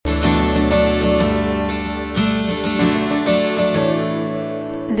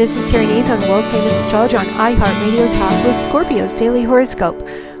This is Terry Nays on World Famous Astrologer on iHeartRadio Talk with Scorpio's Daily Horoscope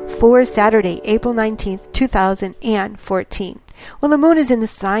for Saturday, April 19th, 2014. Well, the moon is in the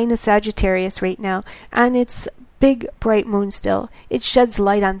sign of Sagittarius right now, and it's big, bright moon still. It sheds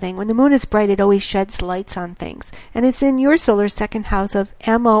light on things. When the moon is bright, it always sheds lights on things. And it's in your solar second house of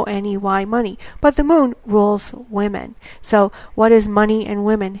M-O-N-E-Y, money. But the moon rules women. So what does money and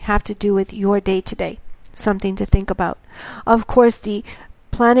women have to do with your day today? Something to think about. Of course, the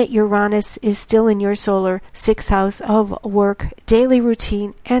planet Uranus is still in your solar sixth house of work, daily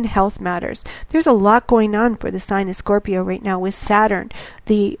routine, and health matters. There's a lot going on for the sign of Scorpio right now with Saturn,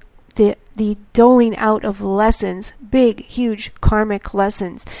 the doling out of lessons, big, huge karmic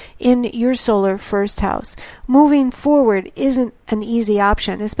lessons in your solar first house. Moving forward isn't an easy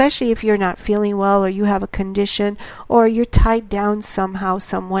option, especially if you're not feeling well or you have a condition or you're tied down somehow,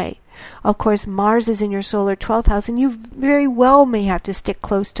 some way. Of course, Mars is in your solar 12th house, and you very well may have to stick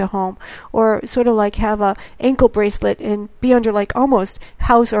close to home or sort of like have a ankle bracelet and be under like almost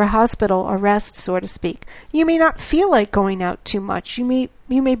house or hospital arrest, so to speak. You may not feel like going out too much. You may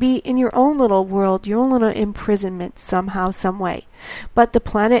be in your own little world, your own little imprisonment somehow, some way. But the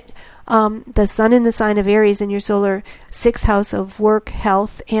planet, the sun in the sign of Aries in your solar sixth house of work,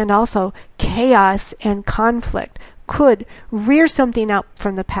 health, and also chaos and conflict could rear something up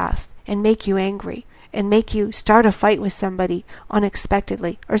from the past and make you angry and make you start a fight with somebody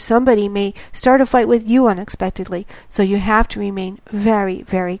unexpectedly, or somebody may start a fight with you unexpectedly, so you have to remain very,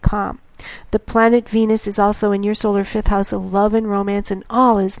 very calm. The planet Venus is also in your solar fifth house of love and romance, and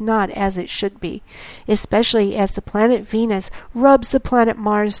all is not as it should be, especially as the planet Venus rubs the planet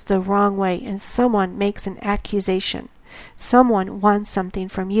Mars the wrong way and someone makes an accusation. Someone wants something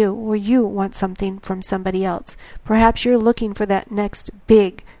from you, or you want something from somebody else. Perhaps you're looking for that next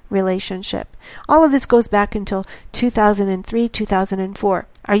big relationship. All of this goes back until 2003, 2004.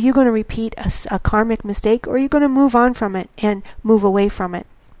 Are you going to repeat a karmic mistake, or are you going to move on from it and move away from it?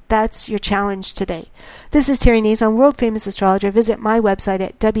 That's your challenge today. This is Terry Nays on World Famous Astrologer. Visit my website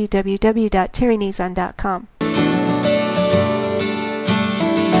at www.terrynazon.com.